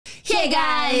Hey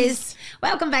guys!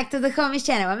 Welcome back to the Homies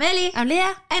channel. I'm Ellie. I'm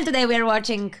Leah. And today we are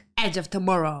watching Edge of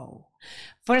Tomorrow.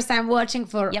 First time watching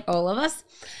for all of us.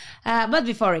 But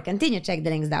before we continue, check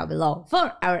the links down below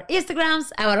for our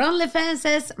Instagrams, our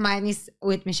OnlyFanses. Mine is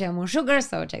with Michelle Moon Sugar,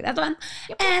 so check that one.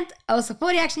 And also for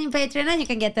reaction in Patreon, and you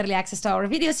can get early access to our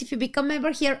videos if you become a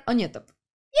member here on YouTube.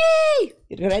 Yay!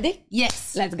 You ready?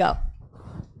 Yes. Let's go.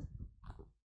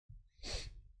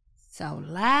 So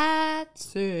let's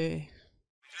see.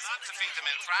 If you not defeat them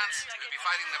in France, we'll be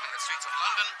fighting them in the streets of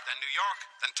London, then New York,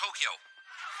 then Tokyo.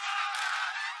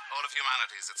 All of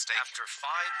humanity is at stake. After 5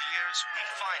 years, we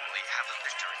finally have a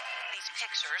victory. These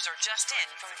pictures are just in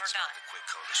from Verdun. The quick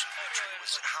coalition victory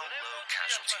was how low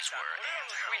casualties were and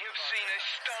how We have seen a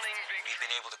stunning victory. We've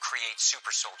been able to create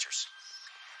super soldiers.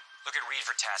 Look at Reed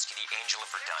Vertasky, the Angel of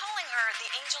Verdun. Calling her the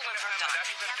Angel of Verdun.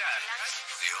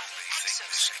 the only thing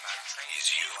missing is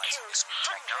you.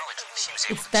 Technology. She was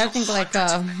It's able to starting kill like a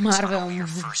hundreds of enemies Marvel on her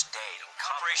movie. first day.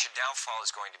 Operation Downfall is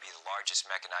going to be the largest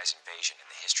mechanized invasion in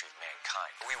the history of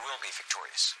mankind. We will be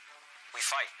victorious. We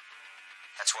fight.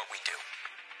 That's what we do.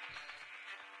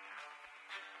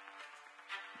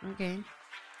 Okay.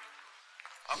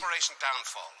 Operation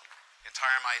Downfall. The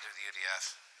entire might of the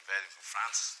UDF, invading from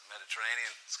France, the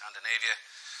Mediterranean, Scandinavia,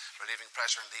 relieving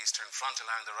pressure on the Eastern Front,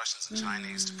 allowing the Russians and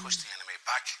Chinese to push the enemy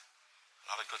back.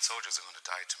 A lot of good soldiers are going to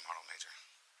die tomorrow, Major.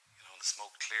 You know, when the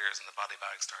smoke clears and the body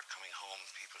bags start coming home,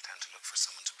 people tend to look for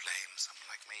someone to blame, someone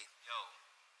like me. Yo,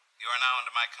 you are now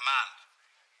under my command.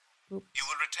 Oops. You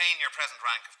will retain your present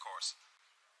rank, of course.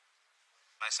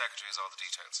 My secretary has all the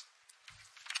details.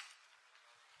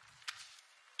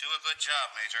 Do a good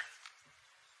job, Major.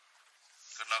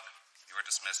 Good luck. You are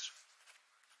dismissed.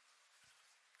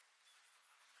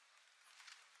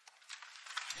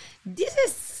 This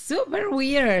is super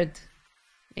weird.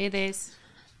 It is.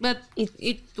 But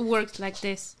it works like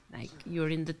this. Like you're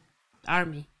in the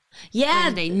army. Yeah,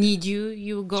 When they need you,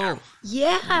 you go.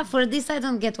 yeah. For this, I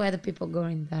don't get why the people go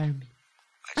in the army.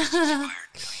 I just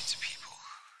inspired millions of people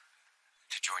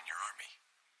to join your army.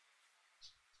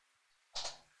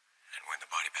 And when the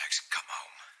body bags come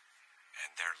home and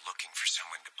they're looking for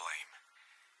someone to blame,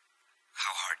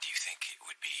 how hard do you think it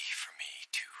would be for me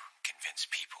to convince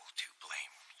people to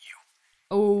blame you?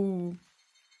 Oh,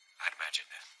 I'd imagine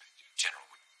the general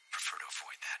would prefer to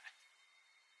avoid that.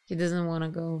 He doesn't want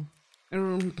to go. of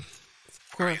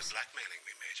Why are you course. blackmailing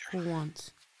me, Major? Who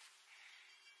wants?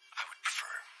 I would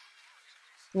prefer.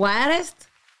 Why arrest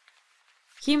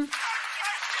him?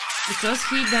 Because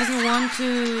he doesn't want to.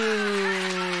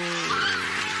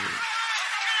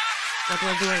 What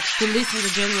was the word? To listen to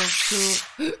the general.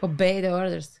 To. Obey the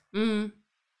orders.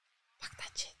 Fuck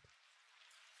that shit.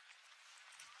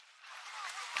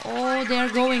 Oh, they're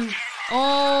going.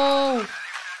 Oh.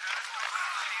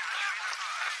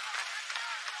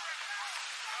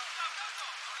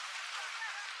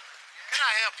 Can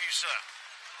I help you, sir?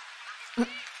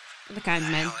 The kind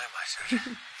man. Hell am I,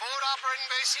 Sergeant? Forward Operating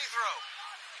Base Heathrow.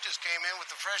 You just came in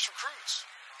with the fresh recruits.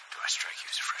 Do I strike you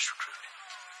as a fresh recruit?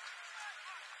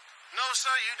 No,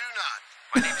 sir, you do not.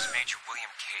 My name is Major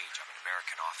William Cage. I'm an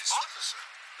American officer. Officer,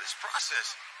 this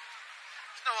process.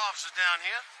 There's no officers down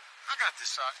here. I got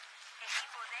this, Sergeant.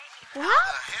 What?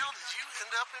 How the hell did you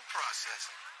end up in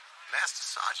processing? Master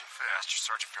Sergeant Farrell. Master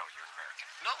Sergeant Farrell, you're an American.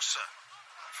 No, sir.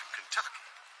 I'm from Kentucky.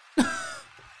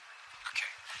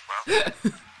 Okay, well,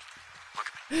 look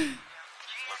at me.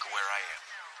 Look at where I am.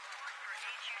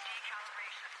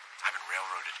 I've been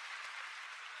railroaded.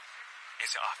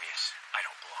 It's obvious I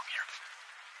don't belong here.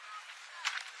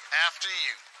 After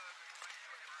you.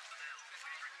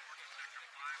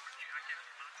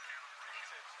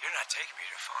 You're not taking me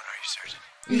to a phone, are you, Sergeant?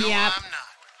 No, Yep. I'm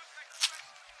not.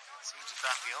 Seems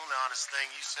about the only honest thing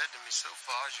you said to me so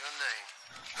far is your name.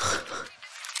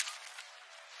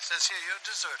 Says here you're a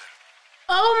deserter.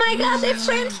 Oh my God! They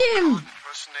framed him.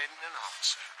 Impersonating an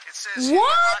officer. It says here What?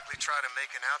 you likely try to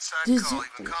make an outside Does call, it-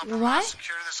 even compromise what?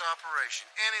 secure this operation.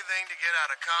 Anything to get out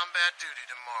of combat duty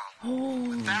tomorrow.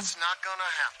 Oh. That's not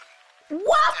gonna happen.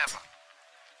 What? Ever.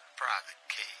 Private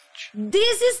Cage.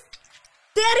 This is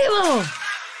terrible.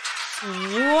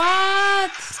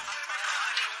 What?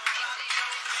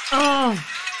 Oh.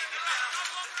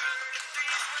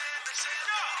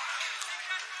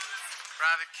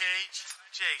 Private Cage,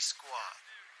 J Squad.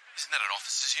 Isn't that an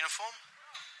officer's uniform?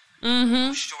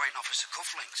 Mm-hmm. Sure ain't officer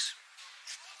cufflinks.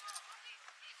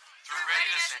 Through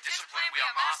readiness and discipline, we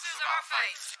are masters of our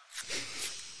fate.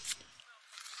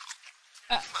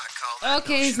 Might call that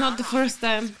Okay, it's not the first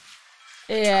time.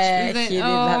 Yeah, he did that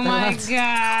Oh a my lot.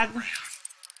 god.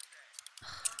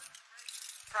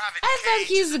 Private I thought Cage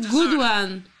he's is a a good deserter.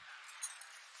 one.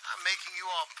 I'm making you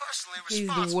all personally personally He's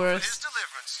the responsible for his worst.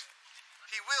 deliverance.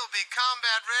 He will be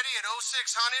combat ready at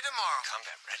 06 Honey tomorrow.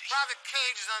 Combat ready. Private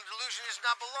Cage is under delusion he does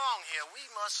not belong here. We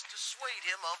must dissuade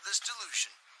him of this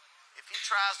delusion. If he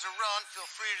tries to run, feel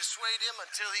free to dissuade him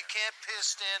until he can't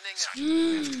piss standing up.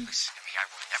 Listen to me, I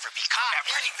will never be combat I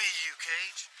ready. envy you,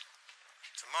 Cage.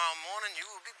 Tomorrow morning you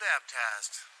will be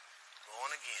baptized.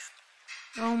 Born again.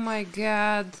 Oh my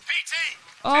god. PT!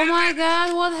 Oh my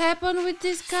god, what happened with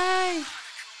this guy?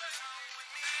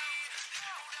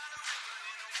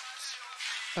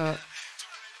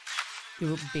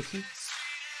 You beat him?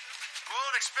 The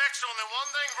world expects only one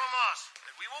thing from us,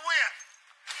 that we will win.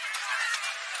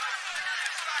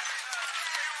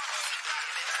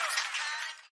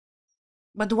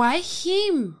 But why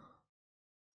him?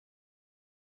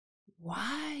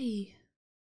 Why?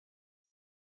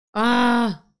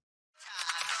 Ah.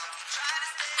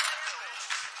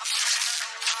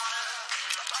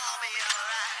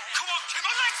 Come on, Kim,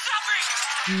 I'm like something!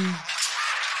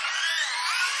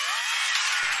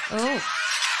 Oh,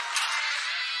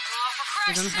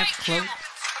 they don't have clothes. I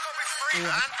gotta be free,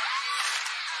 man.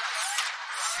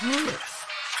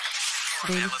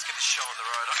 They, Let's get the show on the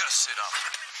road. I gotta suit up.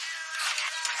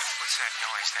 What's that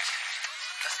noise then?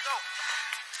 Let's go.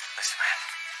 Listen, man,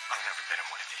 I've never been in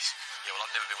one of these. Yeah, well,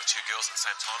 I've never been with two girls at the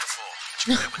same time before. But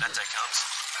you know, when that day comes,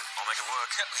 I'll make it work.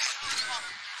 Come on.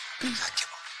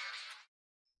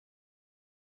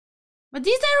 but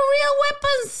these are real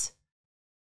weapons.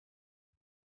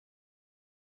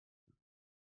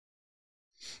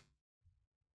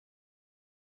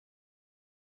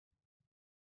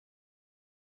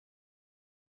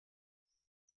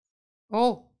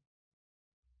 Oh.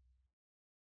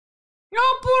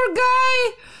 Oh, poor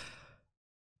guy.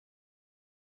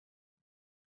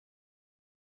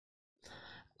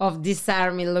 Of this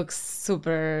army looks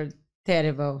super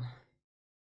terrible.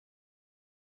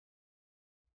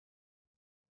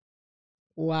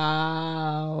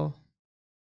 Wow.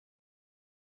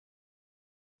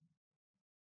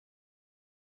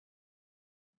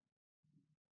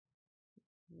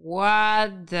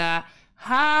 What the?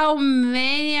 How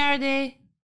many are they?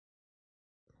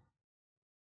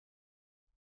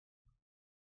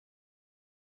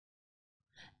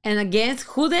 And against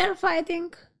who they're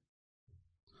fighting?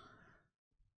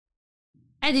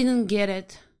 I didn't get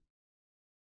it.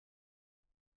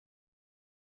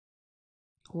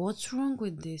 What's wrong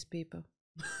with these people?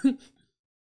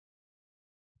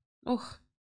 Oh.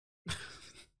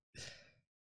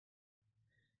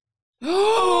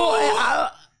 Oh,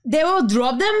 they will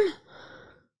drop them?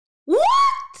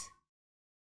 What?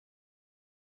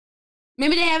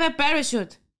 Maybe they have a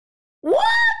parachute.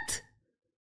 What?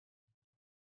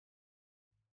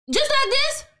 Just like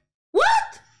this?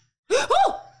 What?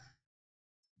 Oh!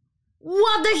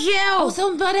 What the hell? Oh,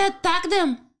 somebody attacked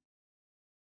them.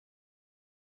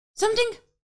 Something.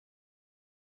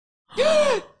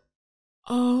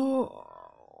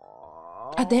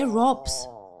 Oh. Are they ropes?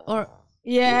 Or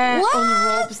Yeah, What? on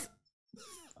ropes.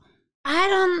 I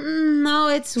don't know.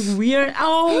 It's weird.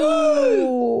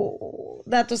 Oh,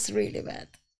 that was really bad.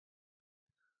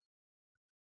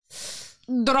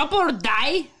 drop or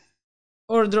die?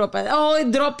 Or drop it. Oh,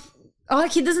 it drop. Oh,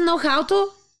 he doesn't know how to.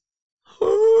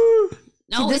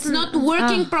 No, it's doesn't- not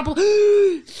working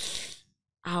properly.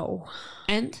 Ow.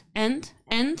 And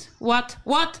what?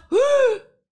 What?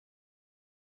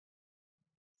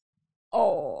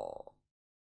 Oh.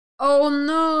 Oh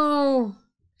no.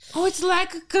 Oh, it's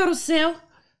like a carousel.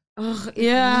 Oh,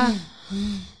 yeah.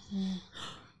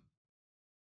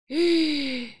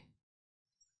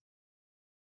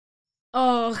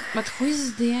 Oh, But who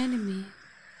is the enemy?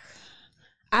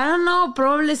 I don't know.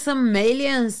 Probably some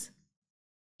aliens.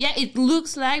 Yeah, it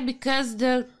looks like because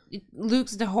the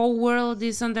whole world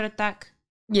is under attack.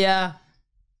 Yeah.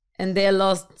 And they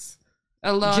lost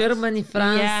A lot. Germany,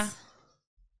 France. Yeah.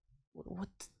 What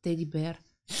teddy bear?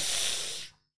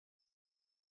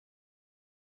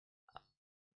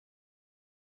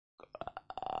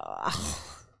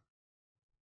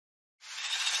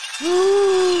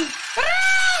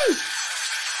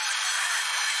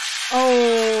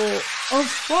 Oh.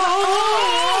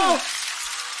 Oh.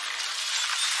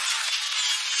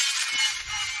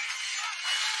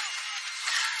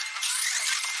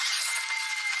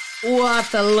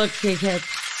 What a look he had.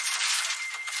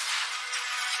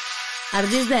 Are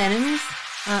these the enemies?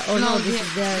 Oh no, this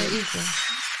is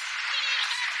the...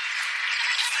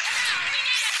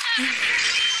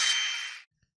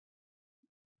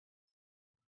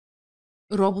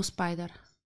 Robo spider.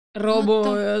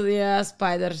 Robo, yeah,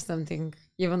 spider something.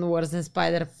 Even worse than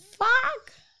spider.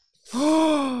 Fuck!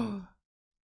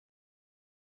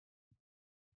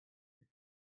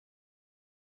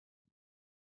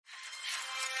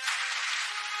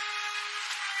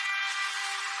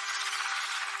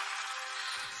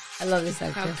 I love this How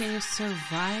actress. can you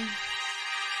survive?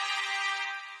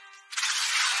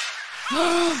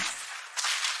 Oh.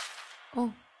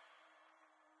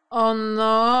 Oh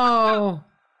no!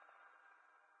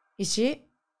 Is she?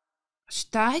 She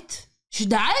died? She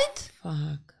died?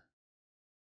 Fuck.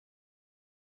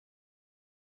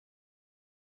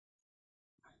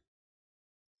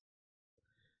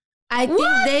 I think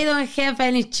What? they don't have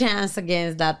any chance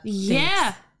against that.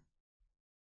 Yeah. things.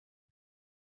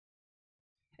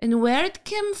 And where it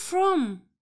came from?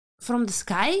 From the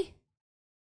sky?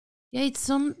 Yeah, it's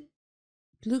some.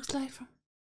 It looks like from.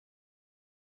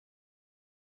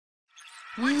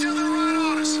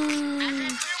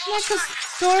 Like a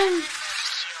storm.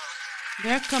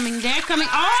 They're coming. They're coming.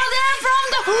 Oh,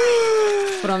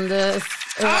 they're From the.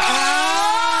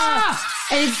 Ah!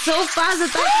 And it's so fast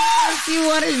that I can't see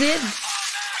what is it.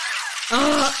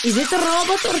 Oh, is it a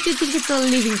robot or do you think it's a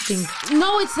living thing?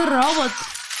 No, it's a robot.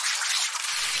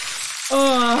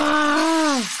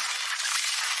 Oh.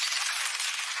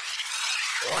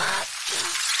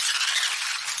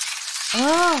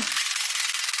 Oh.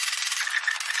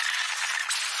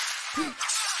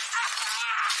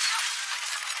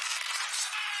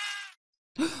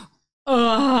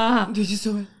 Oh. Did you see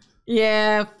it?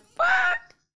 Yeah.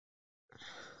 Fuck.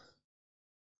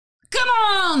 Come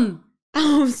on!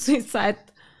 Oh, suicide.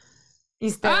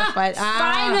 Instead of fight.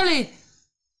 Finally!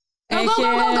 Go, go, go, Okay.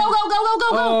 go, go, go, go, go, go, go!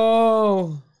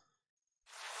 Oh.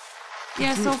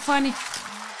 Yeah, so funny.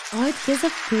 Oh, it has a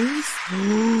face.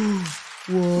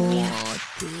 Whoa.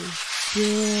 What is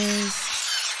this?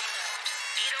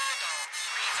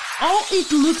 Oh,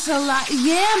 it looks a lot.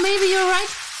 Yeah, maybe you're right.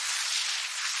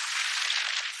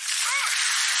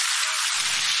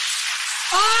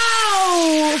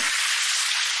 Oh!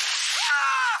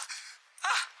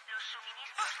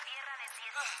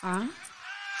 Ah? On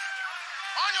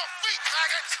your feet,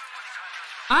 maggot!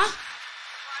 Ah?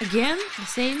 Again? The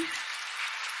same?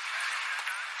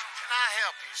 Can I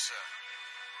help you, sir?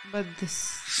 But this.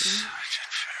 Sergeant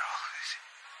Farrell.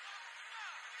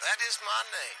 That is my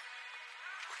name.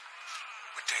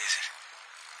 What day is it?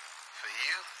 For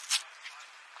you,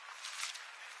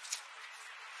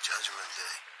 Judgment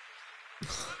Day.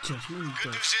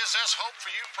 Good news is there's hope for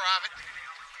you, Private.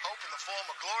 Hope in the form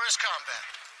of glorious combat.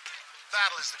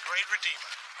 Battle is the great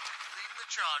redeemer. Leading the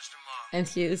charge tomorrow. And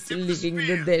he is Tip living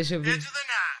the spear, deja vu. Edge of the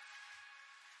knife.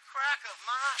 Crack of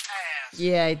my ass.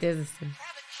 Yeah, it is the same.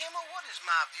 Private Kimmel, what is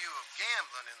my view of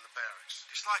gambling in the barracks?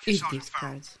 Dislike Eat it, Sergeant these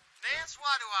Farrell. cards. Nance,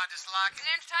 why do I dislike It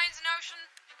it? entertains the notion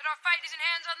that our fate is in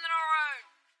hands other than our own.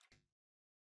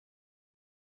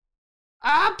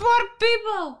 Ah, poor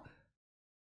people!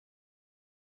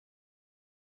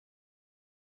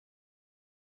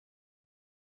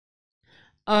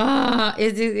 Ah,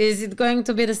 is it going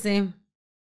to be the same?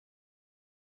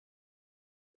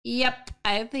 Yep,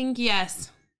 I think yes.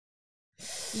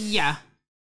 Yeah,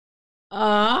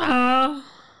 Ah.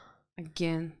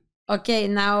 again. Okay,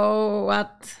 now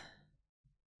what?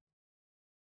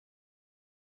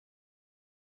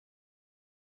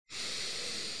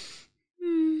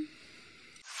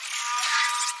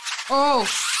 Oh!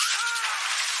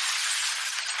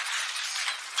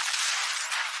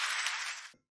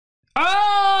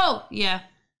 Oh! Yeah.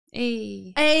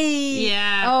 Hey. Hey.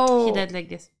 Yeah. Oh. He died like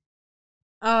this.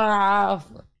 Ah.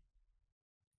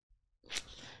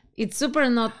 It's super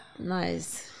not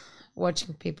nice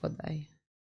watching people die.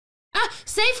 Ah!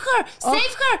 Save her! Oh,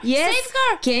 Save her! Yes. Save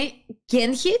her!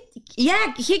 Can he?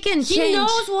 Yeah, he can He change.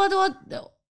 knows what.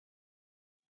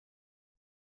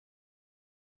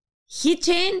 He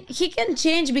can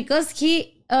change because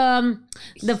he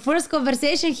the first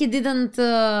conversation he didn't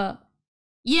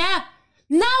Yeah.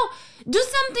 Now! Do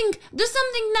something! Do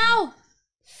something now!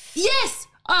 Yes!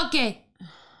 Okay. You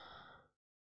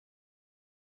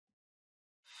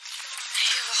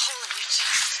have a hole in your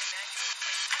chest.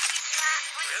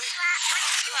 Really?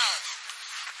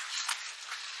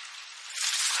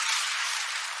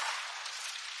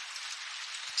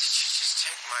 Did you just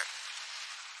take my...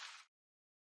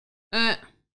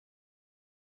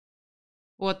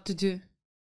 What to do?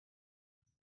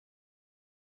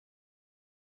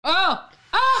 Oh!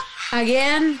 Ah!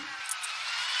 again.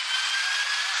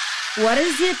 What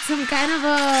is it? Some kind of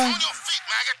a On your feet,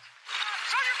 maggot!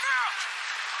 Sergeant Farrell!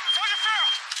 Sergeant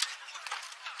Farrell!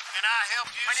 Can I help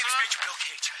you, My name is son? Major Bill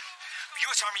Cage.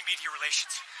 U.S. Army Media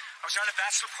Relations. I was at a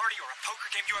bachelor party or a poker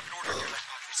game. You have an order in your left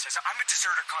pocket. It says I'm a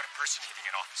deserter caught impersonating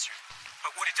an officer.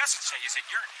 But what it doesn't say is that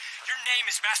your name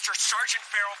is Master Sergeant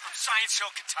Farrell from Science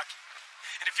Hill, Kentucky.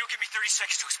 And if you'll give me 30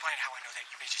 seconds to explain how I know that,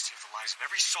 you may just save the lives of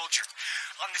every soldier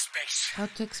on this base. How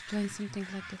to explain something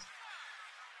like this?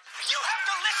 You have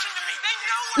to listen to me. They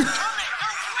know we're coming.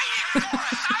 They're waiting.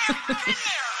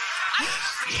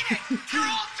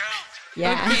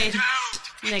 Yeah. Okay.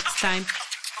 Next time.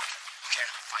 Okay,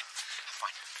 I'm fine. I'm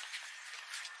fine.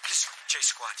 This is J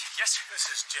Squad, yes?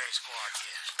 This is J Squad,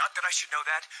 yes. Not that I should know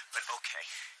that, but okay.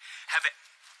 Have it.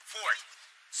 Ford,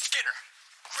 Skinner,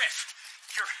 Griff,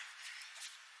 you're...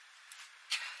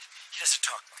 He doesn't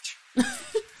talk much.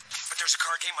 But there's a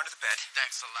card game under the bed.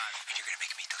 Thanks a lot. And you're gonna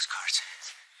make me eat those cards.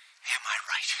 Am I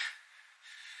right?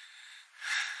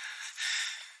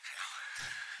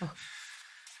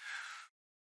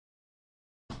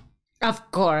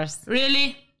 Of course.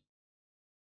 Really?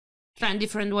 Try a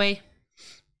different way.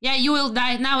 Yeah, you will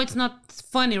die. Now it's not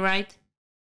funny, right?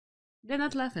 They're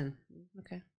not laughing.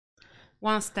 Okay.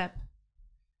 One step.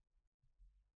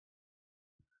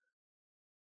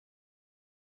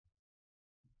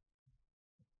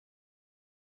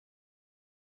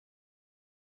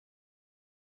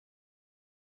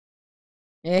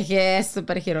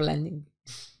 Superhero landing.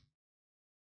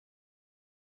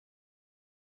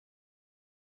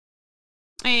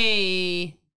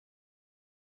 Hey.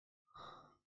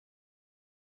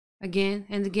 Again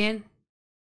and again.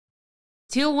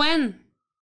 Till when?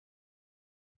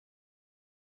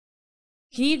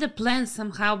 He need a plan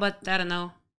somehow, but I don't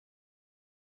know.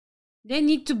 They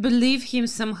need to believe him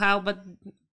somehow, but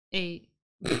hey.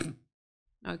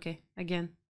 Okay, again.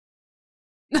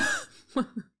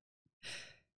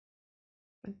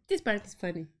 This part is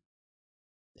funny.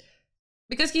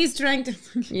 Because he's trying to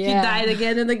he Yeah. died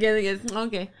again and again and again.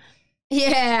 Okay.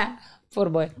 Yeah. Poor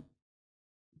boy.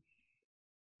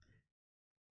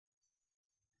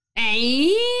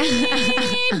 Hey,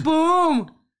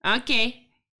 boom. Okay.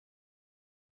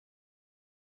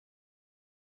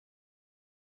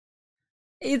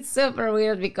 It's super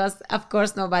weird because, of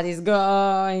course, nobody's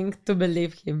going to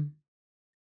believe him.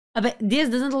 But this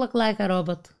doesn't look like a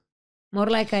robot. More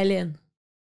like alien.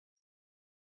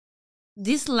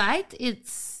 This light,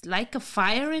 it's like a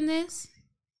fire in this?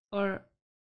 Or...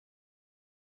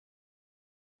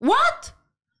 What?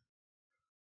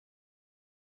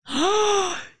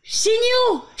 She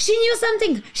knew! She knew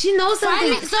something! She knows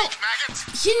something! Finally, so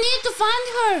Maggots, he need to find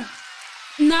her.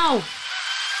 Now. get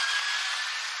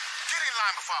in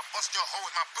line before I bust your hole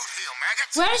with my boot heel,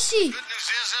 maggots. Where is she? Good news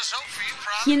is there's hope for you,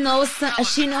 Private. He knows,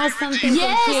 she knows something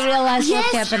Yes, and he realized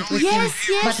yes, what happened with yes,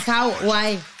 him. yes. But how?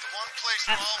 Why? The one place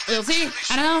for all We'll see. men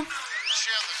I don't know.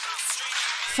 share the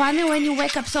Finally, when you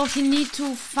wake up, so he need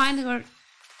to find her.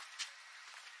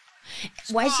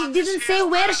 Why she didn't say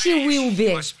where she will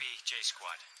be? Must be J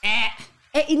Squad.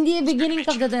 In the beginning of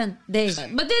the day.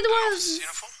 But it was...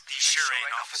 Uniform? These sure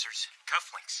ain't officers.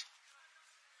 Cufflinks.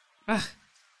 Ugh.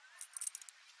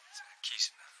 Keys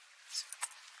in the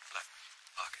left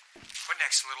pocket. What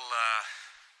next? Little,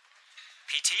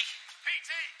 PT? PT,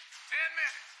 10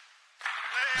 minutes.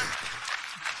 Left,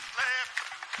 left,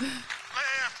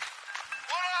 left.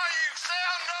 What are you?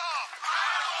 Sound off.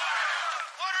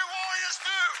 What do warriors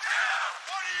do?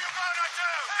 What are you gonna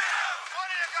do? What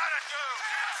are you gonna do?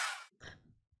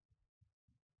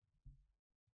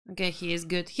 Okay, he is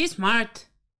good. He's smart.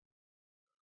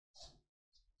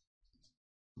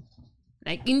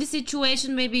 Like in the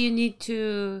situation, maybe you need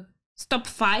to stop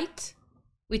fight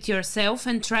with yourself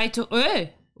and try to.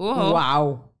 Oh,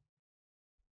 Wow.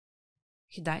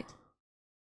 he died.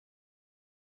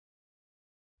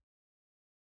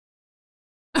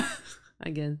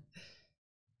 Again.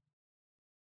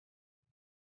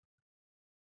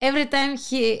 Every time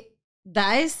he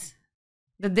dies,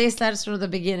 the day starts from the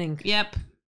beginning. Yep.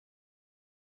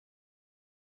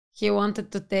 He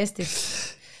wanted to test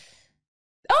it.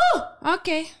 Oh,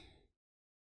 okay.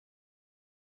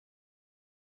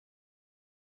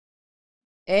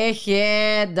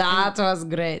 Yeah, that was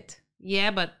great.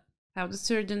 Yeah, but how the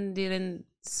surgeon didn't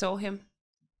saw him?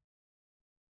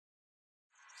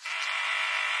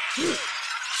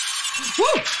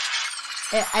 Woo!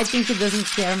 I think he doesn't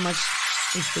care much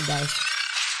if he dies.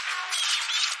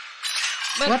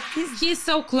 But What is- he's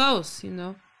so close, you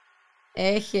know.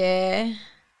 Yeah.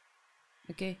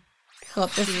 Okay.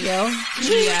 Hottest girl.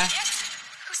 Yeah.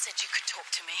 Who said you could talk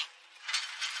to me?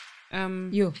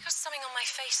 You. Got something on my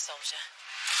face, soldier.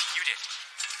 You did.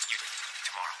 You did.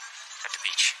 Tomorrow. At the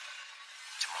beach.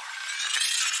 Tomorrow. At the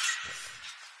beach.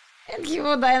 And he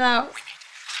will die now. We made it.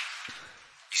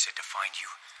 You said to find you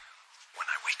when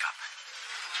I wake up.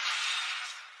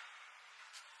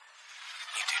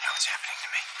 You do know what's happening to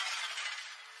me.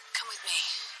 Come with me.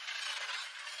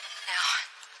 Now,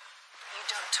 you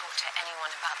don't talk to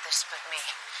anyone about this but me.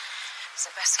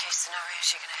 So the best case scenario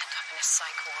is you're going to end up in a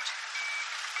psych ward.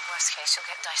 The worst case, you'll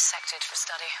get dissected for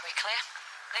study. Are we clear?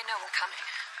 They know we're coming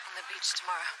on the beach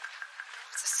tomorrow.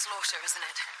 It's a slaughter, isn't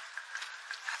it?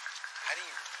 How do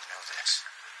you know this?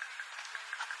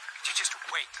 Could you just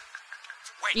wait?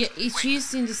 Wait. Yeah, wait.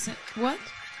 she's in the what?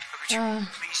 But would you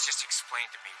please just explain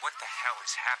to me what the hell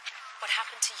is happening? What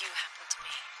happened to you happened to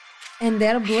me. And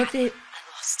their blood is... I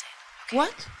lost it. Okay?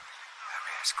 What? Let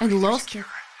me ask And you, lost Kira.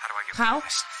 it. How do I get How?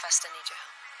 through this? First, I need your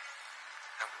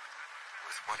help.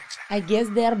 With what exactly? I guess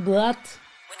their blood...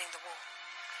 Winning the war.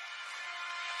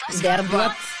 Their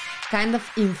blood kind of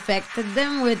infected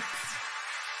them with...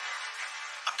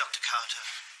 I'm Dr. Carter,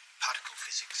 particle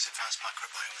physics, advanced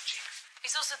microbiology.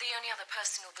 He's also the only other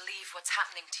person who'll believe what's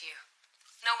happening to you.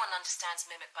 No one understands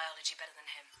mimic biology better than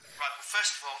him. Right, well,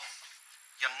 first of all,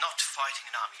 you're not fighting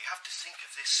an army. You have to think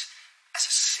of this as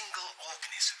a single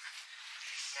organism.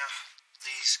 Now,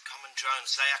 these common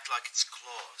drones, they act like it's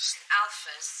claws.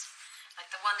 Alphas,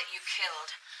 like the one that you killed,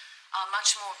 are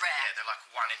much more rare. Yeah, they're like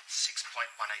 1 in 6.18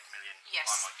 million, Yes.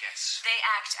 by my guess. They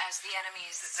act as the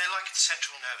enemy's... They're like its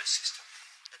central nervous system.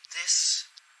 But this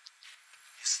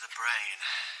is the brain.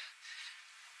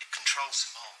 It controls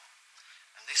them all.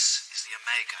 And this is the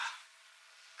Omega.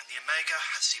 And the Omega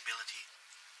has the ability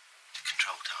to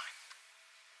control time.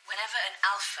 Whenever an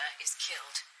alpha is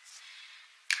killed,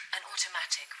 an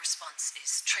automatic response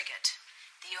is triggered.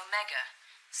 The Omega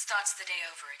starts the day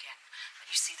over again. But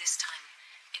you see, this time,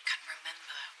 it can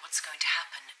remember what's going to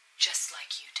happen just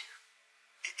like you do.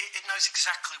 It knows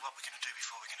exactly what we're going to do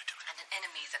before we're going to do it. And an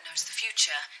enemy that knows the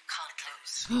future can't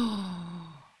lose.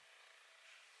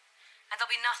 And there'll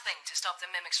be nothing to stop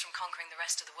the mimics from conquering the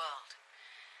rest of the world.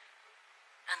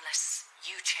 Unless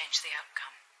you change the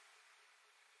outcome.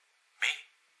 Me?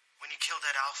 When you killed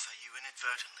that alpha, you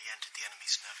inadvertently entered the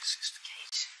enemy's nervous system.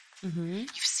 Kate,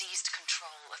 you've seized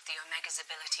control of the Omega's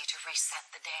ability to reset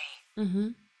the day.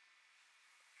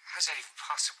 How's that even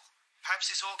possible?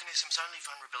 Perhaps this organism's only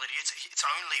vulnerability, its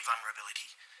only vulnerability.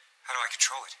 How do I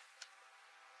control it?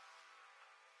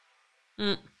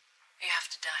 You have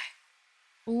to die.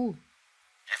 Ooh.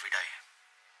 Every day.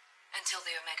 Until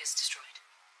the Omega's destroyed.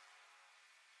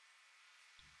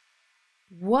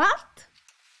 What?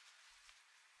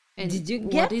 And Did you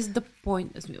what get- is the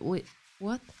point? Wait,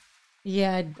 what?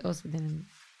 Yeah, I also didn't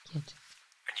get.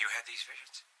 And you had these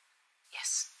visions?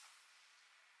 Yes.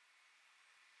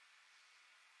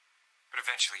 But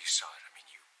eventually you saw it. I mean,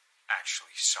 you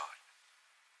actually saw it.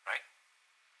 Right?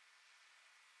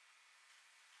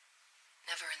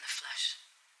 Never in the flesh.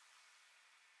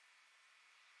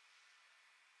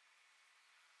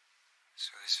 So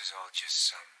this is all just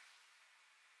some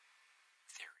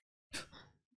theory.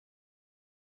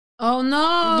 Oh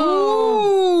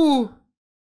no! Ooh.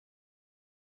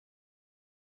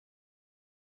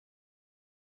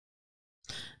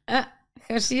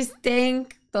 She's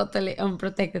staying totally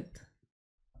unprotected.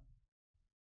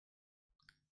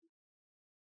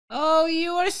 Oh,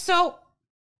 you are so...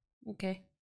 Okay.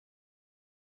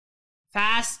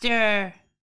 Faster.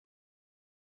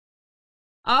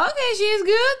 Okay, she is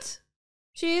good.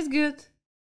 She is good.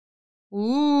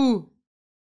 Ooh.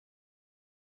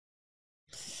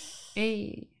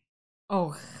 Hey.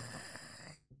 Oh,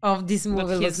 this But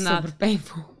movie he's looks not. super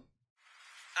painful.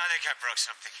 I think I broke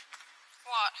something.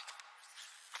 What?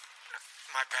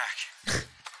 My back.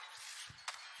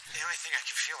 The only thing I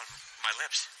can feel in my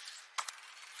lips.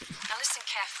 Now listen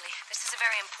carefully. This is a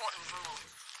very important rule.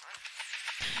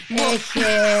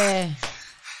 Eje.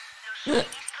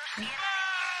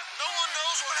 No one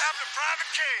knows what happened to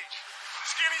Private Cage.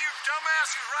 Skinny, you dumbass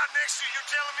who's right next to you,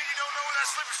 you're telling me you don't know where that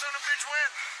slipper son of a bitch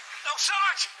went? No,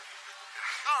 Sarge!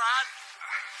 All right.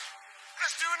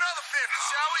 Let's do another 50,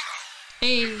 shall we?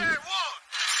 Hey. Hey, one!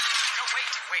 No,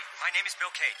 wait. My name is Bill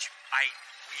Cage.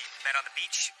 We met on the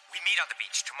beach. We meet on the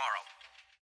beach tomorrow.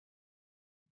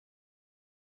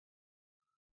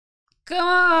 Come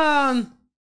on.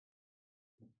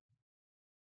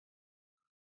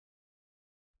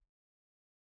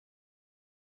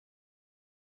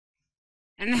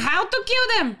 And how to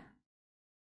kill them?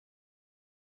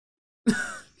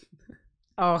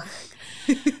 Oh,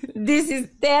 this is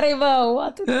terrible.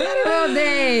 What a terrible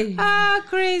day. Ah,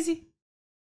 crazy.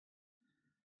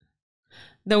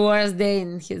 The worst day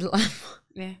in his life.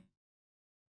 Yeah.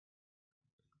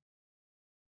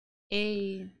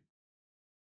 Hey.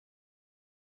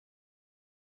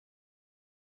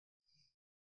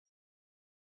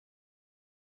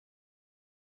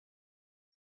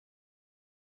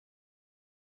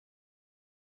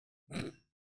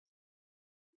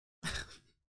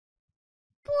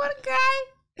 Poor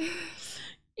guy.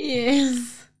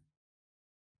 Yes.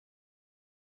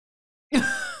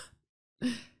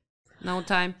 No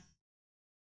time.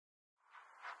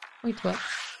 Wait, what?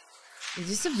 Is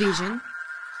this a vision?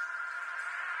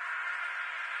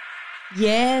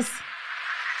 Yes.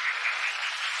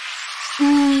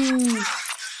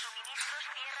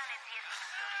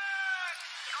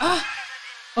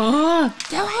 Oh,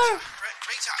 Tell her.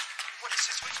 Rita, what is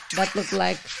this? What are you doing? that looked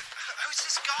like Who's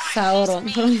this guy? Sauron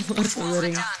from Lord of the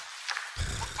Rings.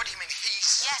 What do you mean,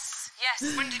 he's... Yes.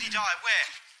 When did he die? Where?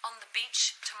 On the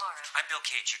beach tomorrow. I'm Bill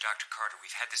Cage, you're Dr. Carter.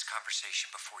 We've had this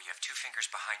conversation before. You have two fingers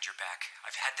behind your back.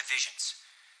 I've had the visions.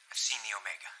 I've seen the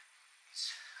Omega.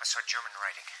 I saw German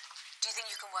writing. Do you think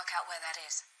you can work out where that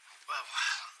is? Well,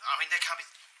 I mean, there can't be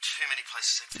too many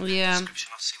places. If Yeah.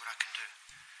 Description, I'll see what I can do.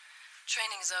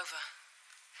 Training's over.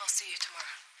 I'll see you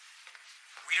tomorrow.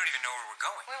 We don't even know where we're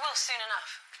going. We will soon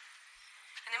enough.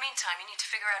 In the meantime, you need to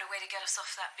figure out a way to get us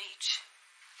off that beach.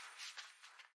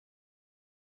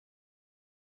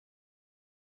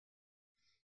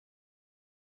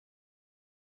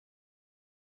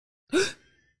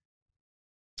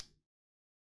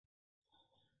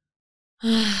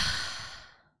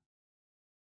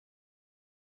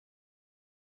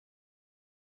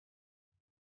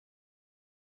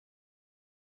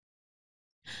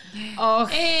 Oh,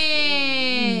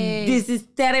 Hey. this is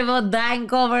terrible,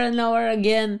 dying over and over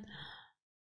again.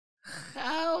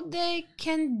 How they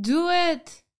can do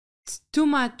it? It's too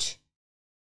much.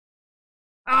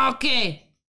 Okay.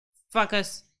 Fuck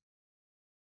us.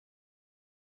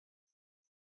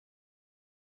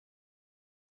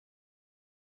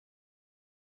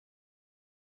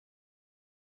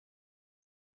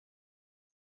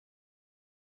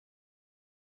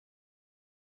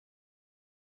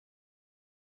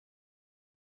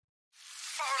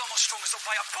 Farrell almost strung us up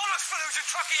by a bullet for losing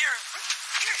track of you.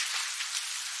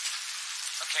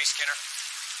 Okay, Skinner.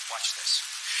 Watch this.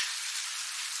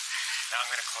 Now I'm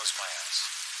going to close my eyes.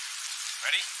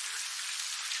 Ready?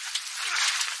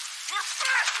 You're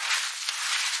fat!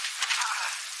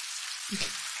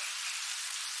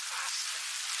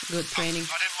 Good training.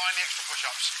 I didn't mind the extra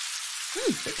push-ups.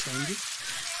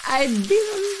 I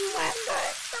didn't mind the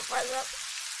extra push-ups.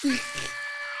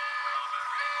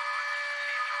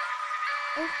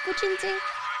 Oh, kuchinci.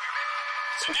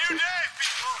 It's a new day,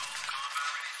 people.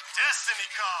 Destiny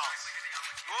calls.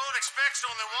 The world expects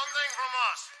only one thing from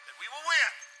us, that we will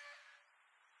win.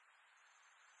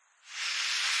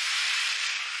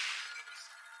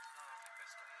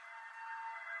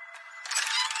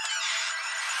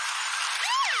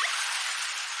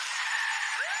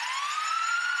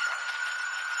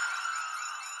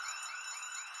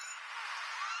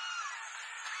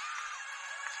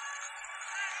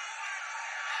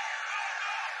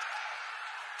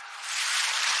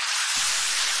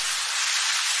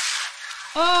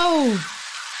 Oh!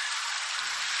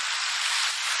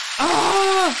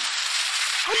 Oh!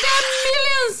 Oh, there are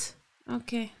millions!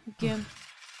 Okay, again.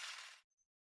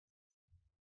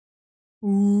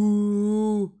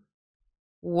 Ooh.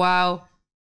 Wow.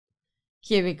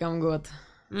 He become good.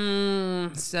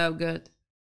 So good.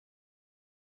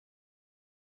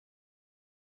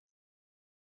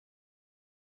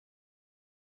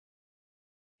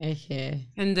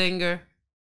 And anger.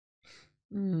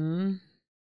 I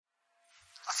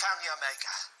found the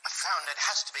Omega. I found it. It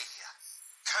has to be here.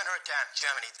 Kerner at Dan,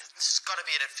 Germany. This has got to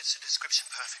be it. It fits the description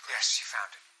perfectly. Yes, you found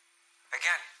it.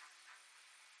 Again.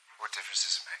 What difference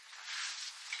does it make?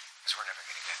 Because we're never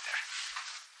going to get there.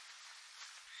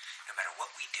 No matter what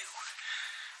we do,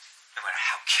 no matter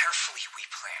how carefully we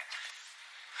plan,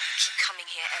 You keep coming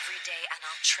here every day and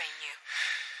I'll train you.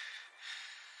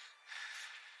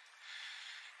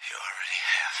 You already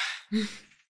have.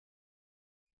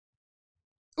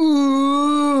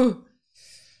 Ooh.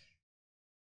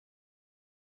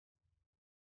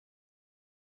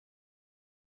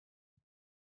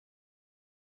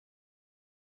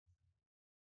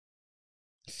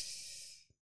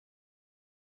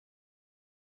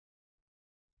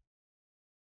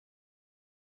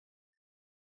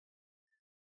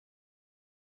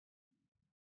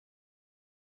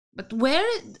 But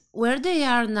where they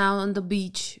are now on the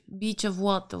beach? Beach of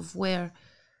what? Of where?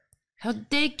 How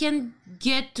they can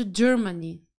get to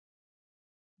Germany?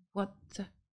 What?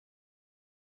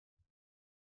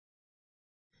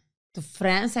 To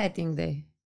France, I think they.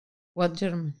 What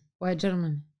German? Why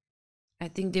German? I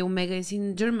think the Omega is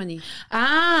in Germany.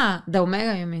 Ah, the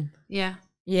Omega, you mean? Yeah.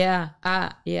 Yeah.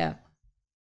 Yeah.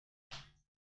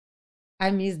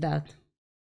 I missed that.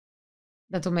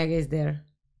 That Omega is there.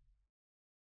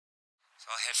 So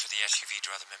I'll head for the SUV,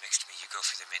 draw the mimics to me. You go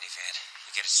for the minivan.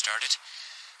 You get it started?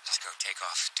 Let's go, take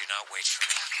off. Do not wait for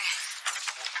me. Okay.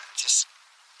 Just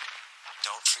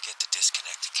don't forget to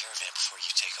disconnect the caravan before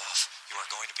you take off. You are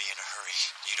going to be in a hurry.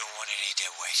 You don't want any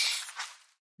dead weight.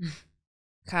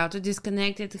 How to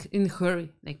disconnect it in a hurry?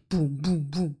 Like boom, boom,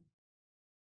 boom.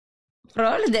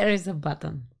 Probably there is a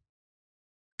button.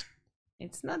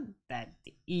 It's not that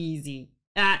easy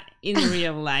in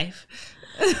real life.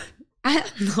 I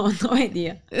have no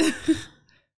idea.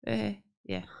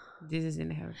 Yeah, this is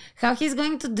in her. How he's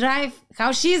going to drive,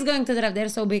 how she's going to drive. They're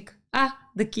so big.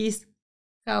 The keys.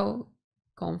 How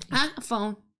comfy. A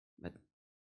phone. But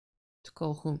to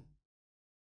call who?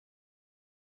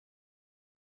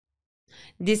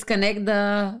 Disconnect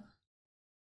the...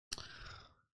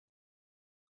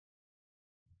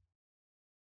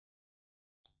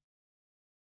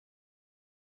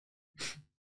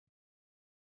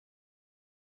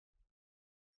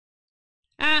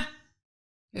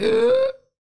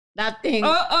 That thing.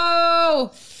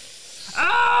 Oh!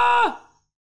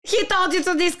 He told you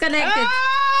to disconnect it.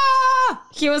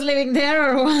 He was living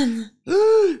there or what?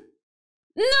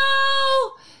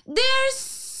 No! They're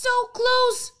so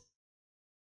close!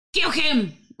 Kill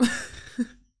him!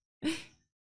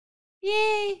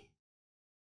 Yay!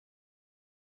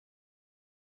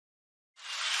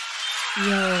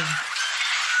 Yo.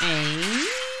 Hey.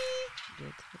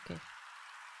 Good, okay.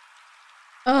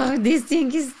 Oh, this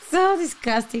thing is so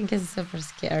disgusting and super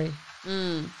scary.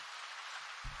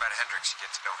 About Hendrix, you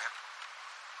get to know him?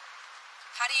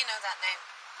 How do you know that name?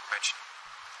 Mention.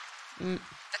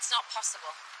 That's not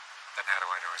possible. Then how do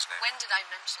I know his name? When did I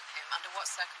mention him? Under what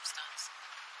circumstance?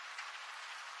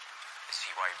 Is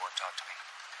he why you won't talk to me?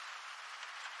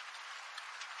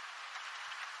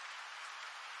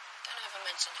 Don't ever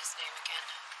mention his name again.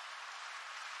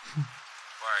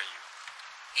 Why are you?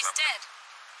 He's Lovely. dead.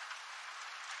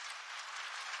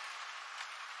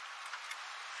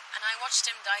 And I watched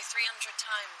him die 300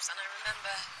 times, and I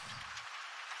remember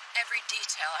every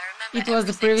detail. I remember It was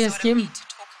the everything, previous so I don't him. need to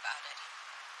talk about it.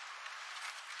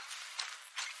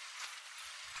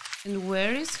 And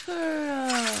where is her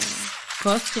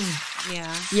Costume.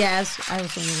 yeah. Yes, I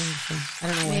was thinking the same. I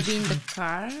don't know why. Maybe in the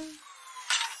car?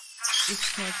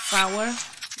 It's not power.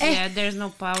 Yeah, there's no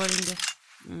power in the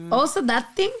Also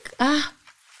that thing.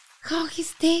 How he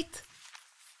stayed.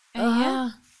 yeah.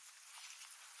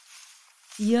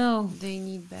 Yo. They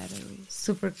need batteries.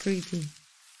 Super creepy.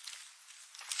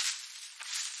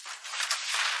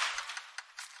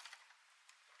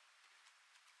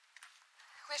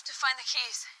 We have to find the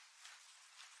keys.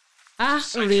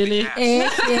 Really? We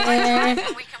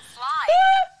can fly.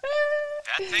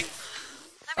 That thing?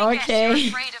 Let me guess, Okay. you're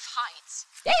afraid of heights.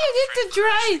 Yeah, you need to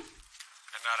try. I'm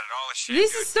not at all ashamed.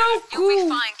 This to is so admit it. You'll be cool.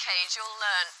 fine, Cage. You'll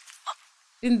learn.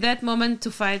 In that moment to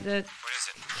fight the What is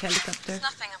it? helicopter. It's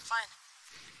nothing. I'm fine.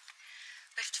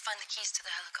 We have to find the keys to the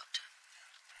helicopter.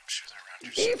 I'm sure they're around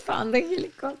your They found the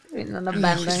helicopter in an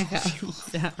abandoned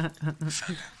house.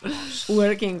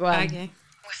 Working one. Okay.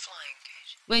 We're flying,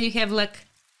 Cage. When you have luck.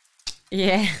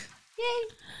 Yeah. Yay.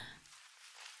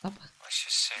 Opa. Let's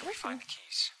just say we find the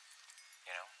keys.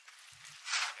 You know?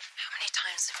 How many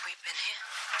times have we been here?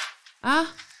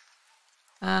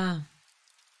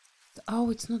 Oh,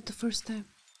 it's not the first time.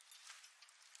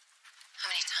 How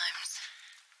many times?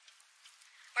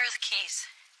 Where are the keys?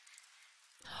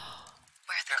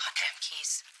 Where are the goddamn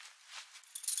keys?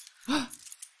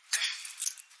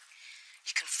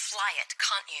 You can fly it,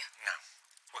 can't you? No.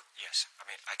 Well, yes. I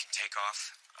mean, I can take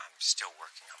off. I'm still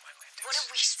working on my landings. What are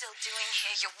we still doing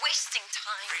here? You're wasting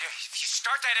time. Rita, if you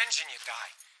start that engine, you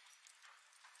die.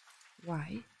 Why?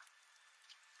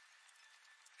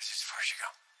 This is as far as you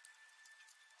go.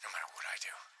 No matter what I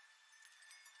do.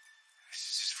 This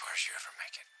is as far as you ever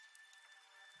make it.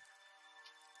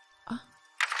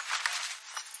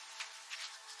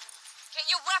 Get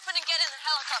your weapon and get in the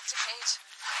helicopter, Cage.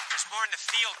 There's more in the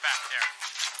field back there.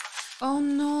 Oh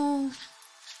no.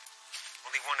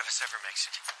 Only one of us ever makes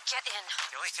it. Get in.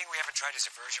 The only thing we haven't tried is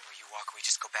a version where you walk away.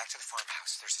 Just go back to the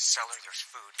farmhouse. There's a cellar, there's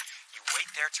food. You wait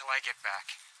there till I get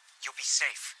back. You'll be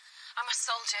safe. I'm a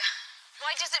soldier.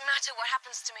 Why does it matter what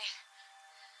happens to me?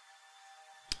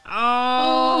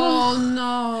 Oh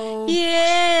no.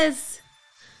 Yes.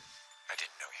 I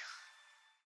didn't know you.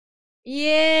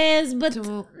 Yes, but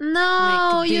To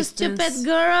no, make you distance. stupid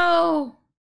girl.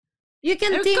 You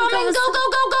can They're think coming. of Go, go,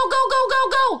 go, go, go, go, go,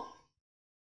 go.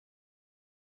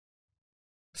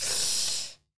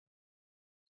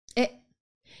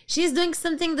 She's doing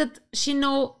something that she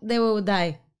know they will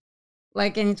die.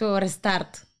 Like, and it will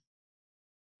restart.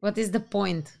 What is the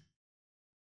point?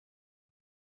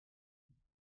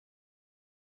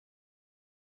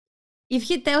 If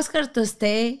he tells her to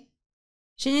stay,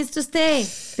 she needs to stay.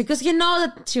 Because he knows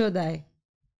that she will die.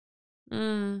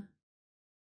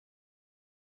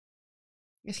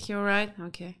 Is he alright?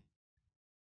 Okay.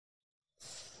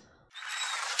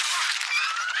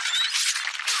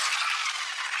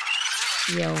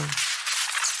 Yo.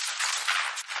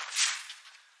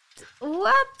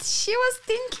 what she was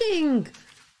thinking.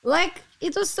 Like,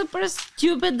 it was super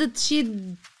stupid that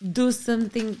she'd do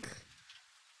something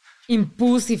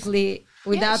impulsively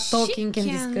without talking and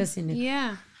discussing it.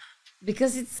 Yeah.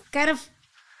 Because it's kind of...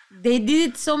 They did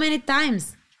it so many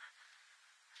times.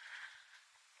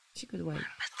 She could wait.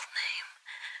 Middle name.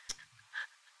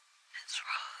 It's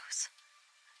Rose.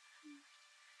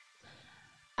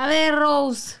 Ale,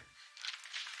 Rose.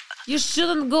 You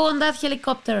shouldn't go on that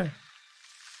helicopter.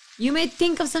 You may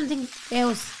think of something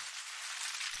else.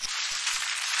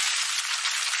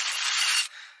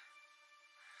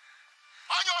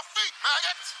 On your feet,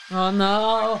 maggot! Oh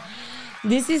no.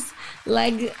 This is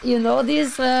like, you know,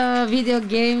 these video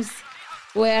games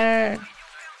where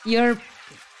you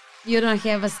don't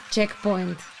have a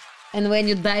checkpoint. And when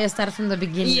you die, you start from the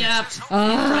beginning. Yep.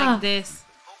 Ah. Like this.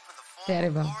 Hope for the form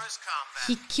Terrible. of glorious combat.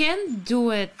 He can't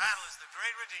do it. Battle is the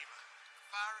great redeemer.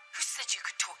 Fire Who said you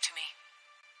could talk to me?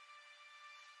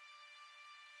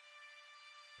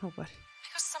 Nobody. I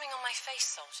got something on my face,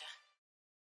 soldier.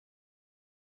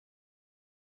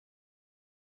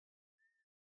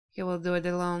 He will do it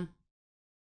alone.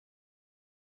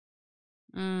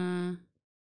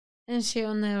 And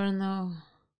she'll never know.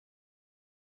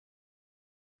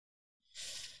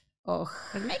 Oh.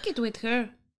 But make it with her.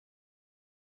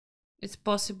 It's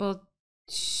possible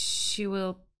she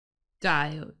will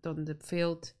die on the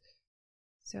field.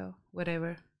 So,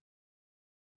 whatever.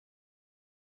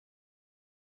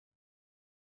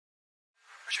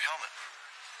 Where's your helmet?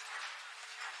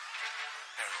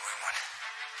 Never wear one.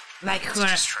 Like It's a her.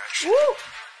 distraction.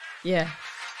 Yeah.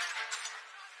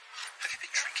 Have you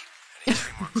been drinking? I need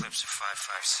 3 more clips of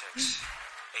 5.56,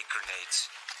 8 grenades,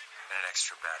 and an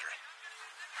extra battery.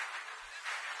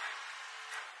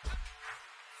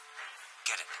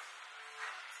 Get it.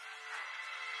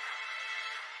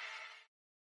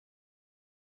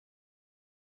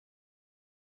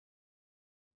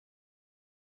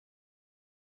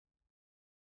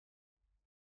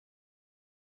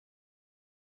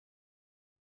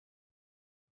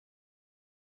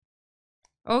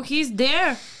 Oh, he's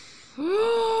there.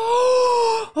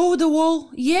 Oh, the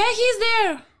wall. Yeah, he's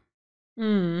there.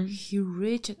 He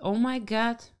reached. Oh my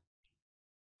god.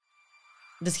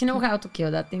 Does he know how to kill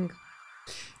that thing?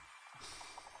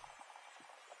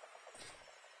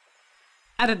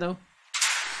 I don't know.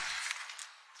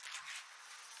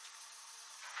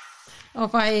 Oh,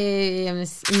 5 a.m. in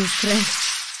strength.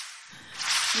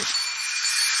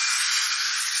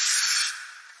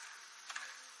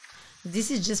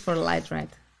 This is just for light, right?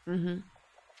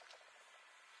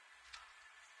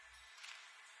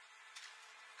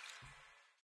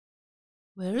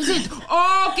 Where is it?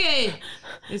 Okay.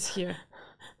 It's here.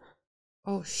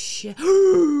 Oh shit.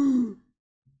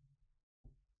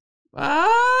 Ah!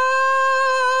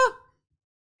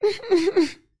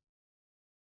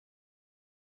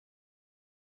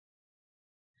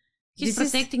 He's This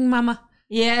is- protecting Mama.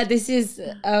 Yeah, this is...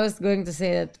 I was going to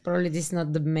say that probably this is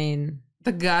not the main...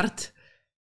 The guard.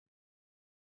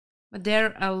 But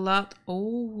there are a lot.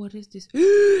 Oh, what is this?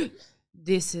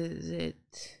 This is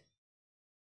it.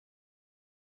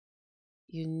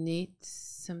 You need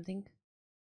something.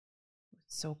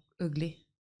 It's so ugly.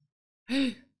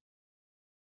 The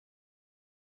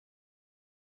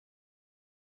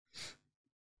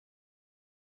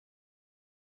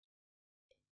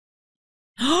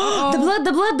blood,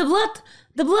 the blood, the blood!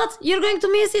 The blood! You're going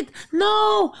to miss it!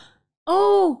 No!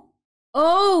 Oh!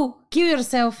 Oh! Kill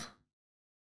yourself.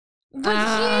 But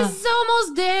he's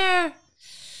almost there.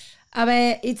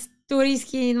 Abe, it's too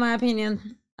risky in my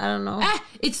opinion. I don't know. Ah,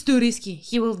 it's too risky.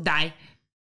 He will die.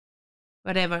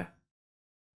 Whatever.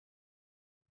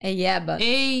 Yeah, but...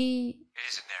 Hey. It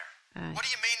isn't there. What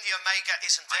do you mean the Omega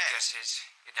isn't My there? guess is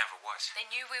it never was. They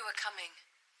knew we were coming.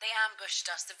 They ambushed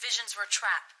us. The visions were a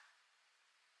trap.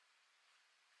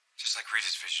 Just like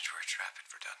Rita's visions were a trap at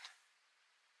Verdun.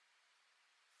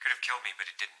 Could have killed me, but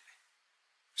it didn't.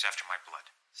 It was after my blood.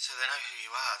 So they know who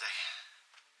you are, they...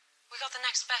 We got the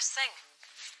next best thing.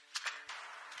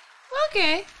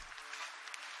 Okay.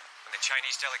 When the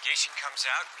Chinese delegation comes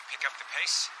out, we pick up the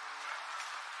pace.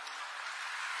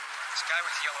 This guy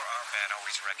with the yellow armband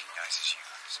always recognizes you,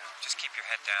 so just keep your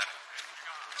head down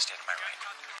and stay to my right.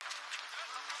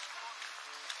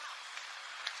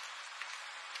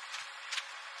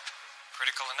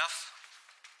 Critical enough?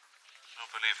 Don't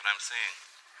believe what I'm seeing.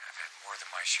 I've had more than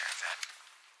my share of that.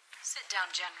 Sit down,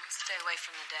 General. Stay away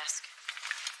from the desk.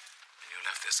 When you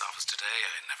left this office today,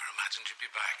 I never imagined you'd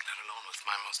be back, let alone with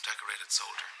my most decorated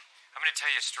soldier. I'm going to tell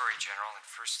you a story, General, and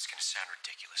first it's going to sound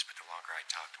ridiculous, but the longer I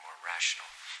talk, the more rational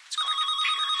it's going to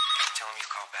appear. Tell him you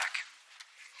call back.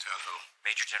 Tell who?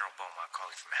 Major General Beaumont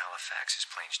calling from Halifax. His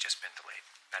plane's just been delayed.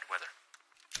 Bad weather.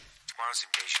 Tomorrow's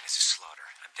invasion is a slaughter.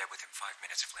 I'm dead within 5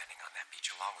 minutes of landing on that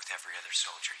beach, along with every other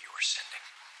soldier you are sending.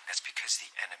 That's because the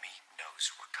enemy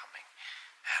knows we're coming.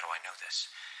 How do I know this?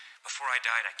 Before I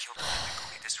died, I killed a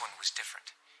Mimicry. This one was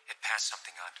different. It passed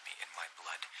something on to me in my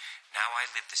blood. Now I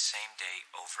live the same day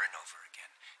over and over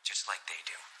again, just like they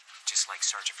do. Just like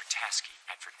Sergeant Vertasky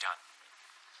at Verdun.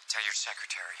 Tell your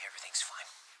secretary everything's fine.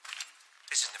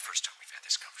 This isn't the first time we've had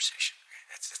this conversation.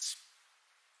 That's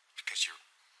because you're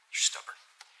stubborn.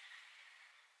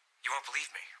 You won't believe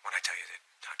me when I tell you that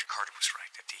Dr. Carter was right,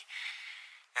 that the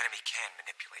enemy can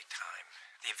manipulate time.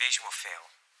 The invasion will fail,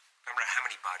 no matter how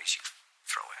many bodies you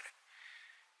throw at it.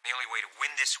 The only way to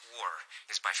win this war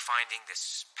is by finding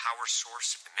this power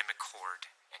source of the Mimic Horde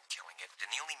and killing it.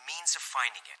 And the only means of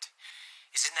finding it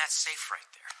is in that safe right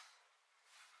there.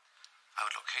 I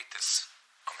would locate this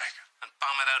Omega. and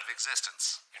bomb it out of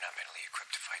existence. You're not mentally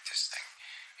equipped to fight this thing,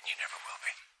 and you never will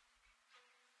be.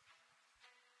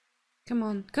 Come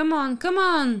on, come on, come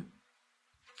on!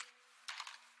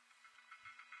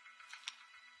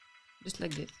 Just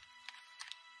like this.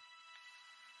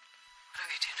 What do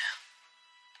we do now?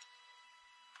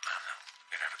 I don't know.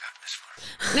 We've never gotten this far.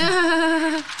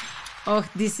 Oh,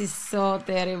 this is so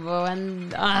terrible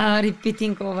and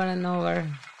repeating over and over.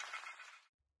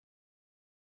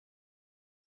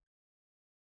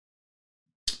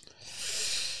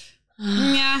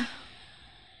 Yeah.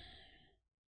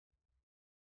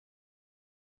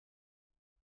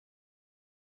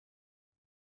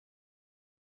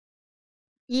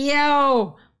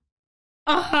 Yo!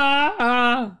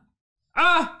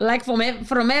 Like from everything,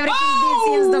 this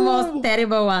seems the most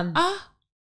terrible one.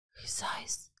 His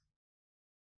eyes.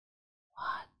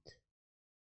 What?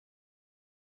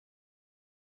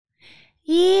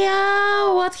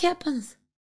 Yeah, what happens?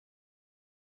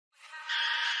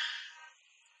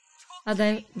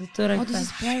 Дай до What is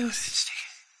this place?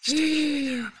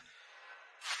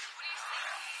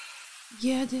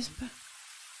 Yeah, this.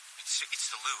 It's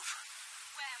the Louvre.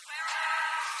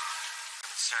 I'm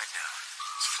inside now.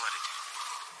 It's flooded.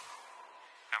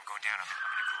 Now I'm going down. I'm in a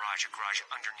garage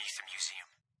underneath the museum.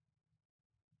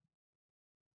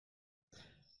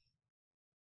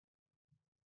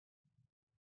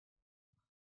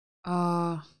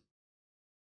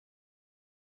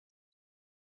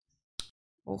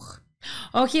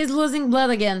 Oh, he's losing blood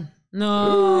again.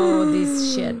 No,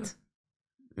 this shit.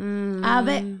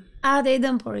 They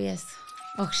done for yes.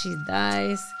 Oh, she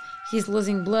dies. He's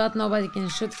losing blood. Nobody can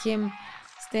shoot him.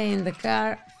 Stay in the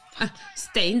car.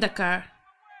 Stay in the car.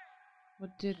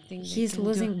 What do you think? He's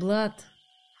losing blood.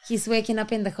 He's waking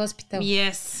up in the hospital.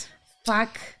 Yes.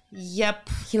 Fuck. Yep.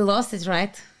 He lost it,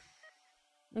 right?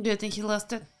 Do you think he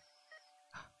lost it?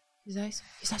 His eyes.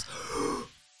 His eyes.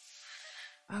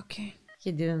 Okay.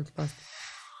 He didn't lost it.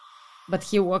 But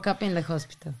he woke up in the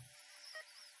hospital.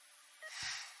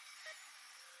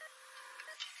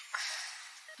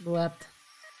 Blood.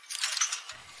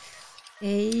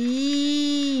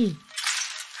 Hey. What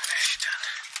have you done?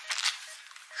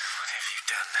 What have you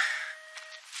done?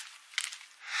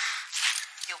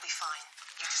 You'll be fine.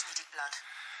 You just needed blood.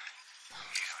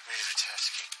 You, Major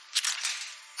Vertasky.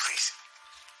 Please.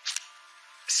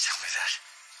 Tell me that.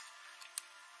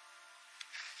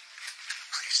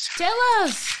 Please tell me. Tell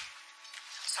us.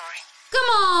 Sorry. Come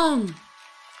on.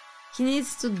 He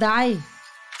needs to die.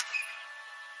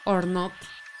 Or not. I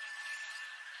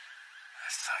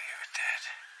thought you were dead.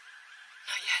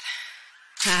 Not yet.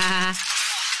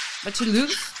 But she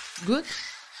looks good.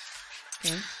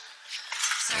 Okay.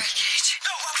 Sorry, Cage.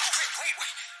 No, wait.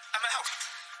 I'm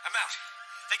out.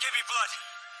 They gave me blood.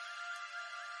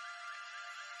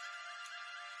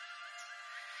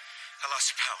 I lost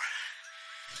the power.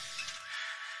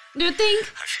 Do you think?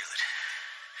 I feel it.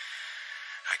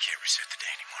 I can't reset the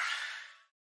day anymore.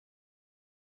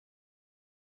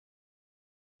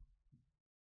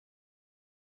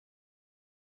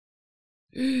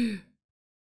 He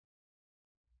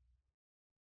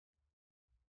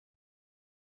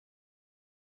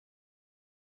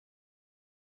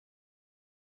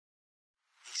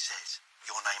says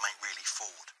your name ain't really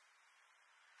Ford.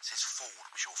 Says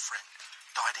Ford was your friend.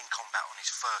 Died in combat on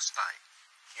his first day.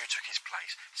 You took his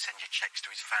place. Send your checks to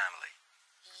his family.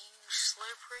 You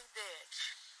slippery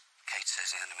bitch. Kate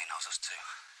says the enemy knows us too.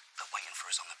 They're waiting for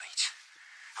us on the beach.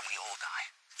 And we all die.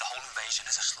 The whole invasion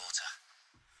is a slaughter.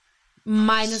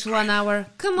 Minus 1 hour.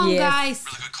 Come on, Yes. guys.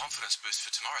 Really good confidence boost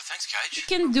for tomorrow. Thanks, Cage. You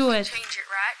can do it. Change it,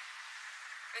 right?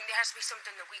 I think there has to be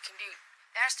something that we can do.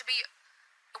 There has to be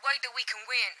a way that we can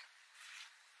win.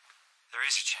 There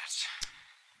is a chance.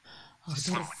 Oh,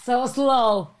 they're so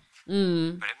slow.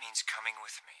 But it means coming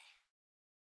with me.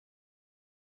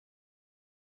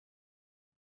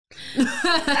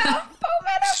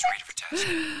 Just ready for test.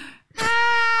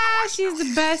 Ah, she's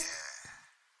the best.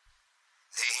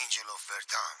 The Angel of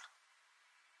Verdun.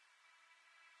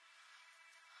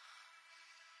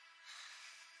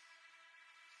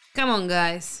 Come on,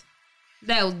 guys.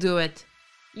 They'll do it.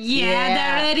 Yeah,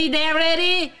 they're ready. They're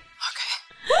ready. Okay.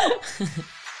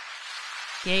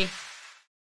 Okay.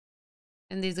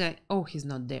 And this guy. Oh, he's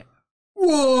not there.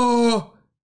 Whoa!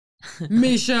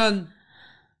 Mission.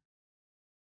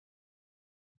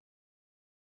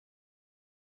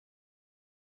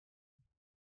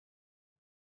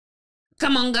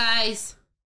 Come on, guys.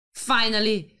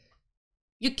 Finally.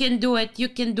 You can do it. You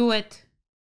can do it.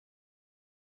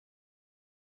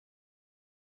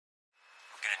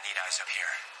 We're gonna need eyes up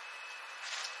here.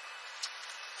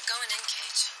 I'm going in,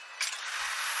 Cage.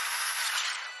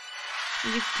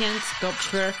 You can't stop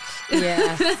her.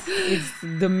 Yes, it's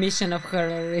the mission of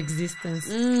her existence.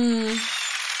 30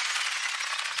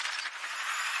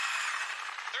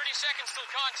 seconds till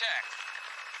contact.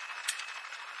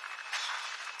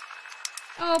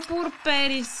 Oh, poor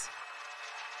Paris.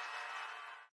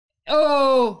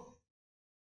 Oh.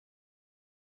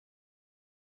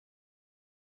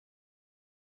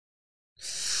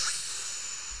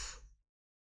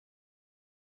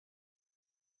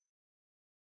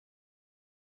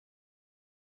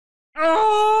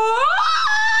 Oh.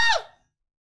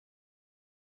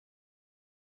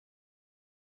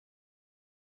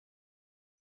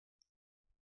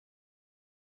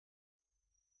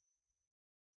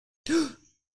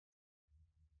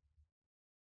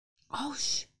 Oh,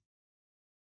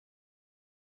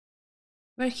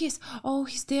 where he is? Oh,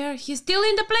 he's there. He's still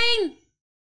in the plane.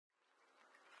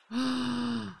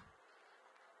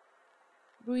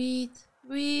 Breathe,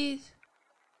 breathe.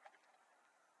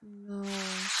 No.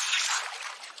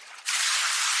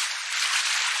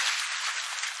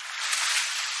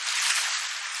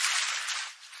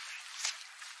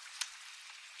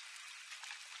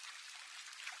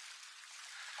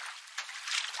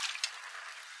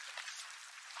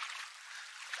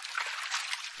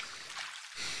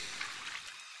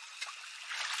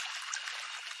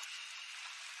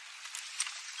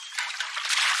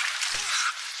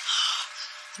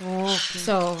 Okay.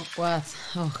 So, what?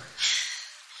 Oh.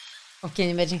 Oh, can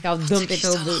you imagine how dumb it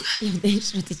will be if they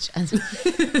shoot each other?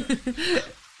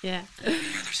 Yeah. The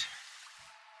others.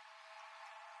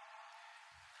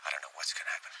 I don't know what's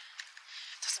gonna happen.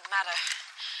 Doesn't matter.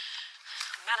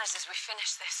 What matters is we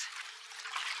finish this.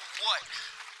 What?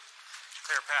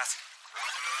 Clear path.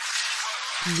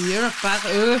 Clear path.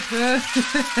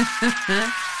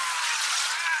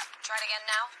 Try it again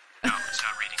now. No, it's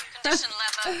not reading. Condition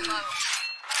level low.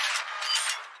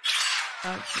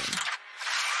 Okay. Clear!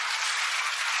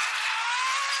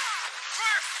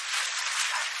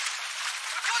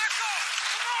 We gotta go!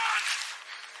 Come on!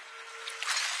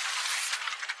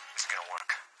 It's gonna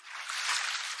work.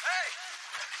 Hey!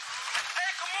 Hey,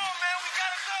 come on, man! We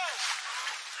gotta go!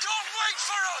 Don't wait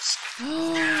for us!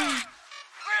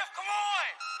 Griff, come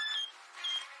on!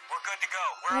 We're good to go.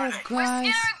 Where Oh, are they? guys.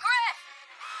 Skinner and Griff!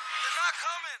 They're not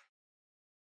coming!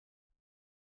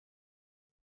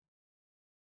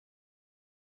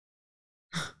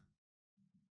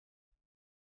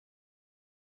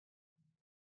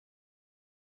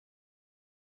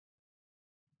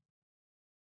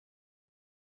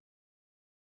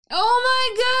 Oh my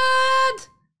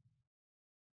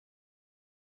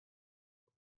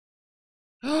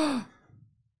god!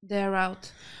 They're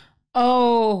out.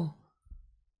 Oh.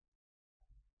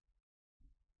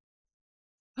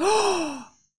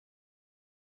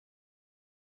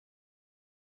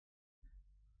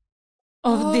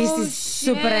 Oh, this is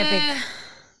super epic.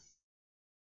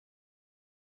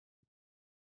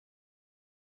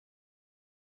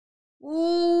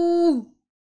 Ooh.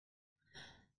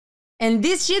 And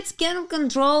these shits can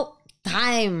control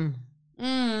time.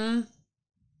 Mm.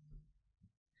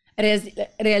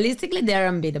 Realistically, they're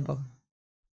unbeatable.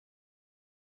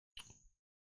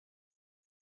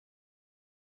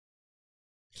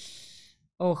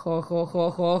 Oh, oh, oh,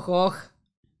 oh, oh, oh.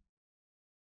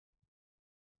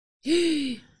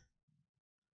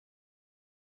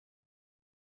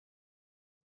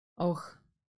 Oh.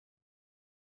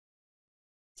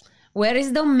 Where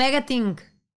is the Omega thing?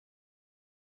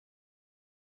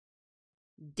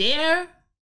 There.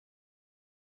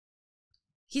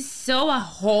 He saw a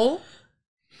hole.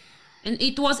 And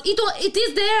it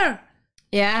is there.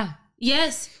 Yeah.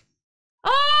 Yes.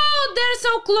 Oh, they're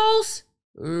so close.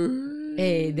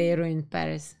 Hey, they ruined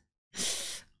Paris.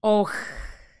 Oh.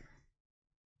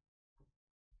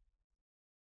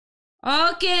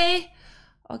 Okay.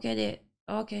 Okay.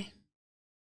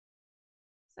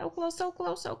 So close, so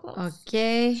close, so close.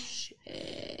 Okay.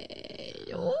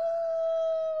 Oh,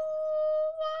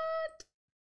 what?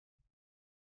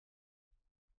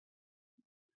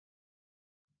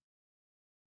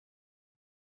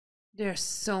 There's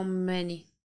so many.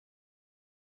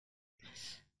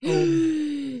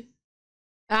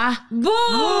 Ah.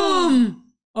 Boom!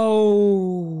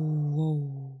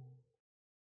 Oh.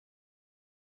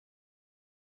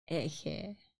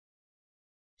 Eje.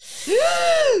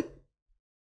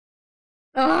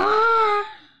 Ah.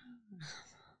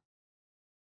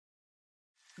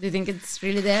 Do you think it's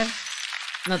really there?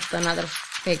 Not another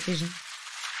fake vision. You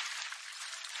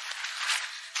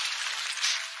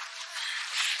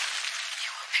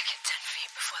won't make it 10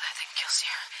 feet before that thing kills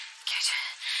you. Kate,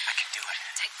 I can do it.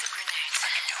 take the grenade. I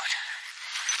can do it.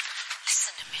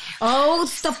 Listen to me. Oh,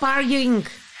 stop arguing.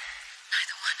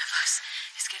 Neither one of us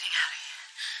is getting out of here.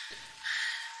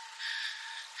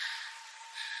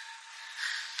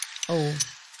 Oh.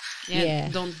 Yeah, Yeah.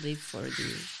 don't leave for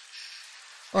the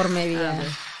Or maybe,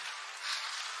 other.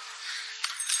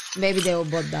 maybe they will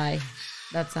both die.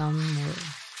 That sounds more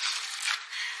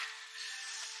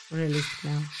realistic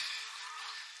now.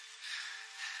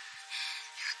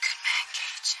 You're a good man,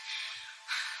 Cage.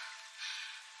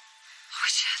 I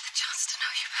wish I had the chance to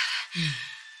know you better.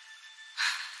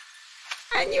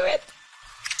 I knew it.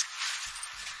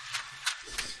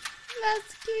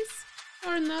 Last kiss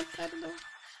or not, I don't know.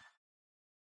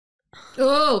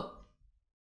 Oh!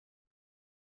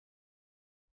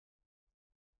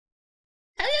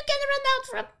 How you can run out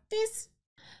from this?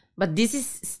 But this is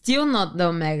still not the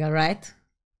Omega, right?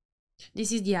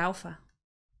 This is the alpha.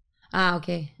 Ah,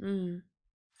 okay. Mm.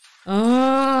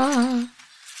 Ah,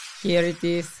 here it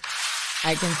is.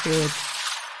 I can feel it.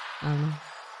 I don't know.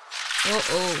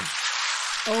 Oh.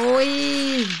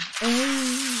 Oi!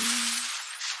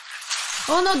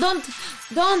 Oh no! Don't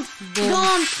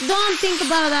think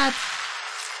about that.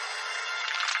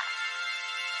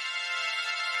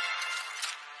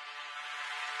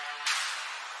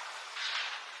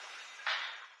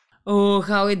 Oh,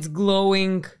 how it's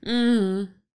glowing! Mm.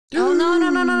 Oh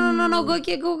no! Go,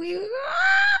 Kate, go!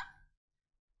 Ah!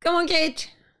 Come on,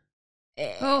 Kate.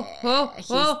 Oh. He's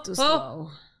too slow.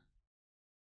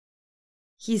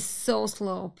 He's so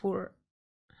slow, poor.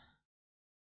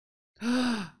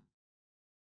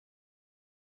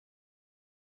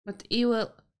 But he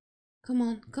will. Come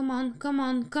on.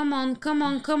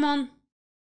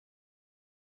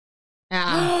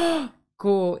 Ah,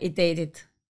 cool. It ate it.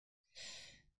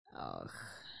 Oh.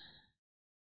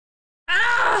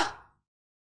 Ah!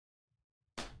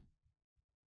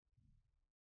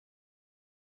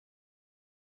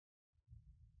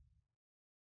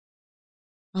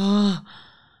 Ah.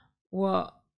 Whoa.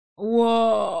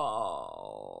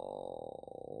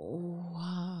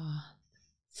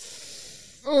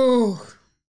 Oh.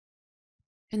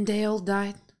 And they all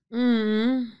died. They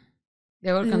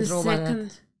were In the controlled by that.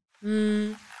 second.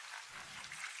 Mm.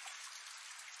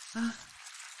 Ah.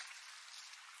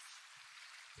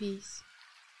 Peace.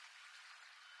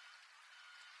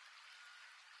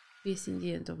 Peace in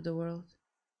the end of the world.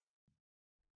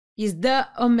 Is the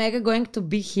Omega going to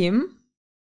be him?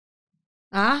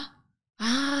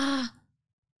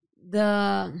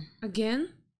 The Again?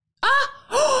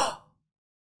 Ah!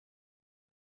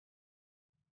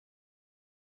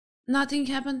 Nothing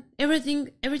happened.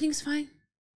 Everything's fine.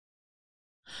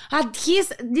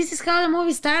 this is how the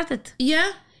movie started.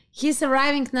 Yeah, He's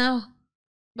arriving now.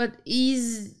 but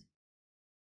he's.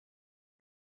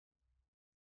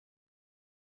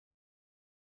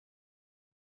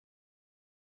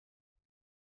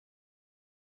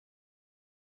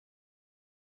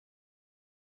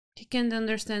 He can't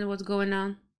understand what's going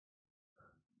on.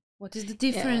 What is the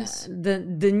difference?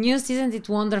 The news isn't it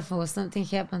wonderful? Something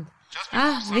happened. Just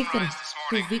before Victory. sunrise this To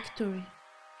morning, victory.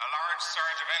 a large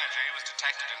surge of energy was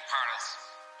detected in Paris.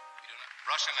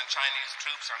 Russian and Chinese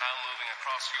troops are now moving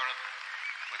across Europe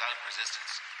without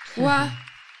resistance. What?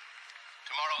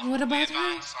 Tomorrow, What about we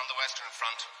advance on the Western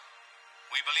Front.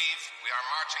 We believe we are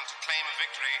marching to claim a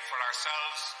victory for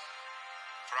ourselves,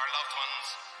 for our loved ones,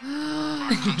 for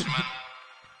our countrymen,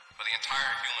 for the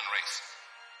entire human race.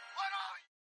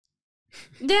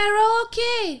 They're all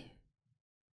okay.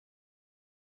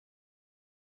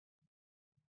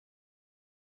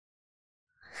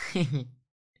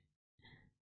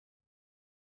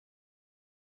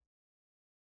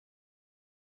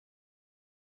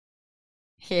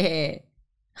 Yeah.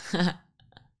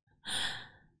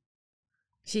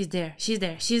 She's there.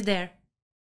 Yes?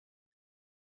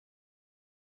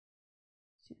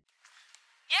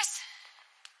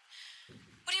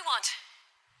 What do you want?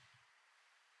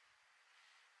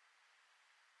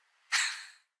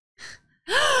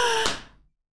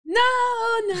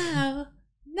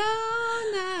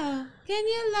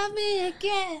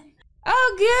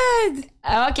 good.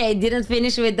 Okay, didn't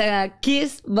finish with the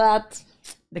kiss, but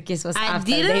the kiss was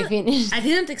after they finished. I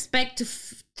didn't expect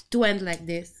to end like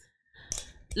this.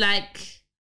 Like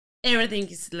everything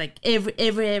is like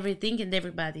everything, and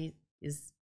everybody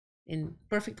is in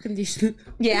perfect condition.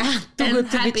 Yeah, too And good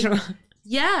to be happy. true.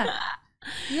 Yeah,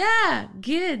 yeah,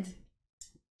 good.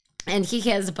 And he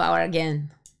has the power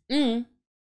again.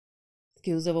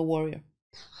 Skills of a warrior.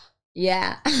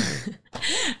 Yeah.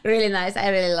 Really nice. I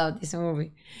really love this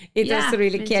movie. It was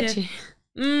really me too. catchy.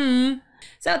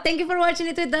 So thank you for watching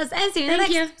it with us and see you in the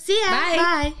Thank next. you. See ya. Bye.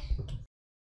 Bye.